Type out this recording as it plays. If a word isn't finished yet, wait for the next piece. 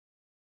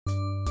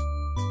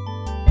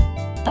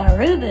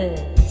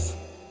Arubas.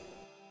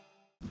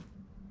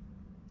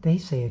 They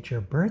say it's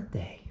your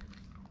birthday.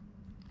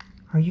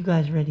 Are you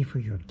guys ready for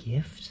your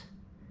gifts?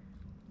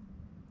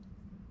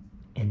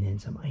 And then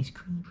some ice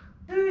cream?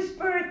 Whose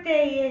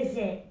birthday is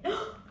it?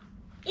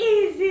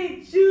 Is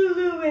it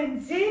Zulu and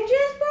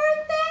Zinja's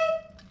birthday?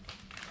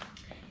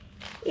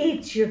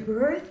 It's your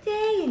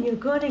birthday and you're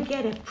gonna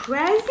get a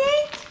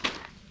present?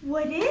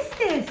 What is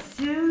this,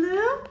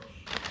 Zulu?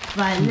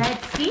 But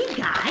let's see,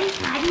 guys.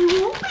 How do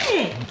you open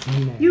it?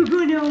 You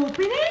gonna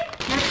open it?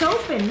 Let's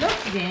open. Look,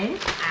 Zin.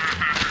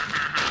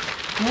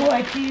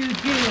 What do you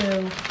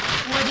do?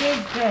 What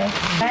is this?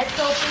 Let's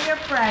open your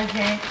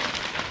present.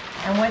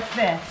 And what's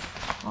this?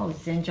 Oh,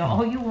 Zinja,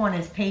 all you want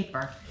is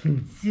paper.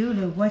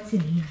 Zulu, what's in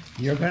here?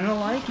 You're gonna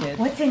like it.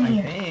 What's in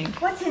here? I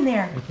think. What's in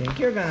there? I think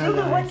you're gonna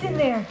Zulu, like what's it. in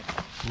there?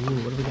 Ooh,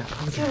 what do we got?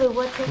 Zulu,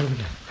 what's in What do we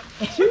got?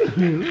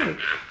 Zulu, look.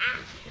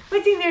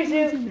 What's in there,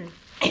 Zulu?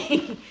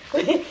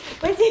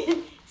 What's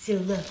in?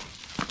 Zulu,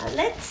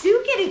 let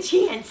Sue get a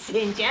chance,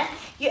 Zinja.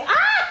 You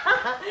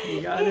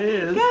got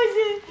his. Go,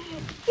 Zulu.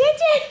 Get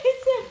it,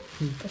 Zulu.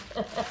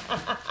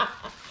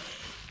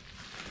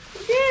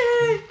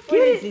 Zulu.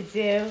 What is it,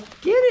 Zulu?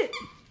 Get it.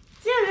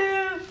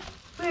 Zulu.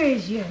 Where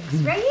is yours?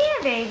 Right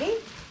here, baby.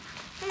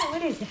 Hey,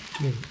 what is that?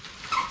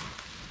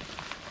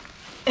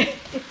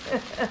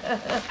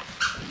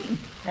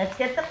 Let's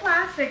get the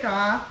plastic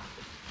off.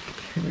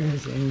 Come here,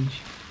 Zinj.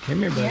 Come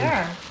here, buddy.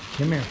 Here.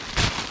 Come here.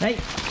 Hey.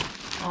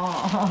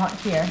 Oh,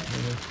 here.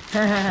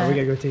 Oh, we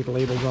gotta go take the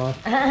labels off.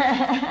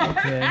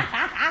 Okay.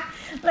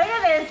 Look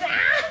at this.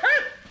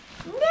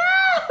 No!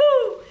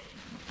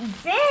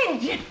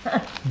 Zinj!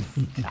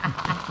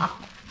 Stop.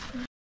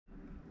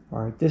 All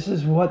right, this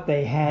is what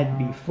they had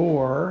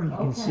before. You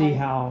can see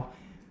how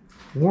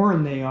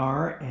worn they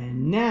are.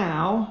 And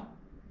now,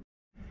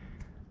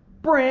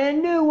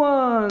 brand new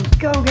ones.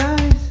 Go,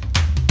 guys.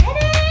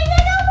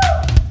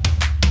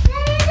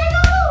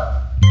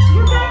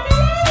 You got the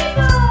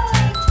Legos!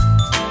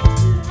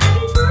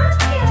 Happy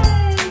birthday!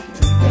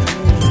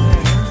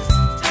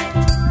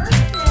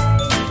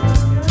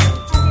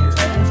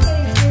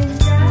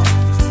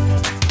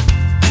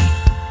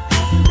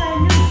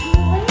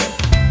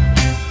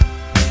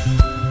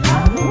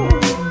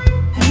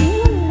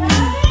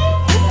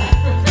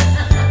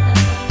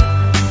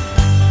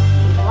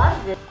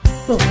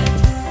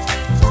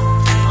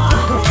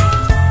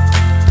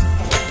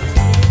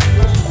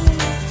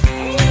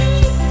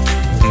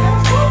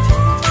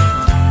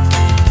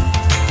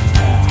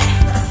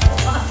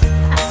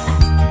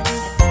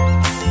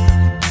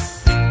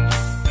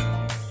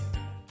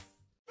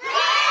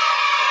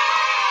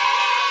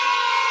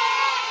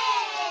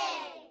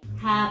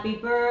 Happy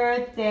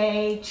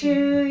birthday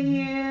to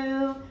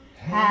you.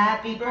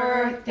 Happy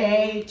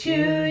birthday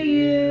to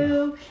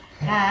you.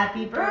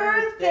 Happy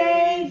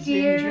birthday,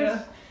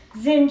 dear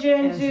Zinja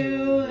and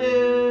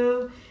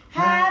Zulu.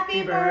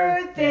 Happy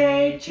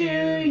birthday to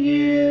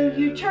you.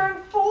 You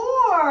turned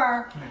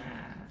 4.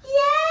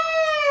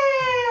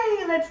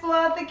 Yay! Let's blow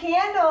out the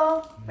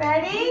candle.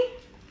 Ready?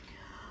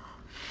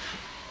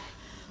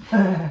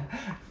 Yay!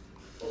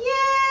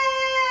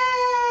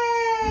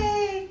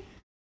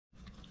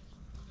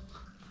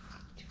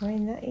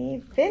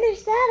 You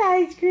finished that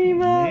ice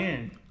cream up.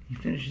 Man, you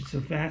finished it so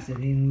fast I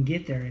didn't even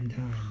get there in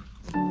time.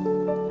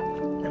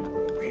 Then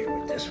we're over here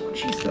with this one.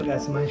 She's still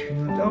got some ice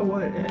cream left. Oh,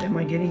 what? Am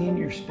I getting in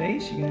your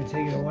space? You gonna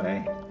take it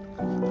away?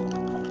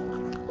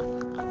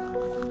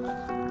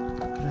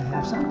 Can I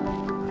have some?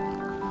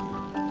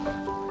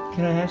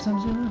 Can I have some,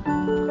 Zulu?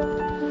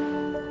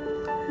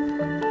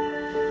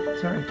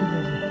 Sorry, too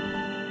busy.